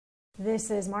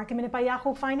This is Market Minute by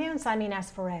Yahoo Finance. I'm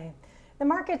Ines Ferre. The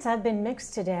markets have been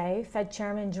mixed today. Fed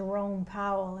Chairman Jerome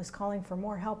Powell is calling for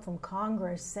more help from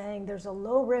Congress, saying there's a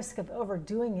low risk of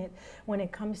overdoing it when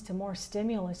it comes to more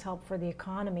stimulus help for the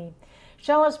economy.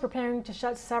 Shell is preparing to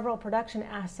shut several production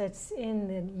assets in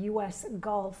the U.S.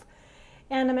 Gulf.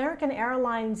 And American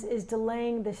Airlines is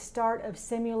delaying the start of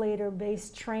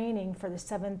simulator-based training for the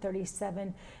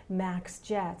 737 MAX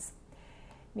jets.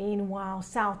 Meanwhile,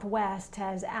 Southwest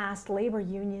has asked labor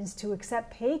unions to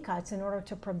accept pay cuts in order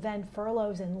to prevent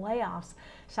furloughs and layoffs.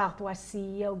 Southwest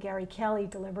CEO Gary Kelly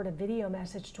delivered a video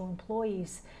message to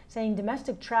employees saying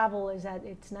domestic travel is at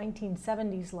its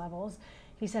 1970s levels.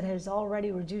 He said it has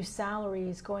already reduced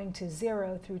salaries going to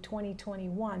zero through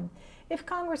 2021. If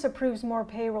Congress approves more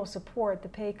payroll support, the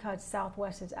pay cuts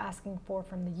Southwest is asking for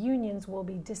from the unions will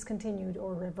be discontinued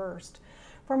or reversed.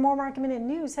 For more Market Minute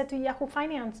news, head to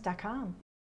yahoofinance.com.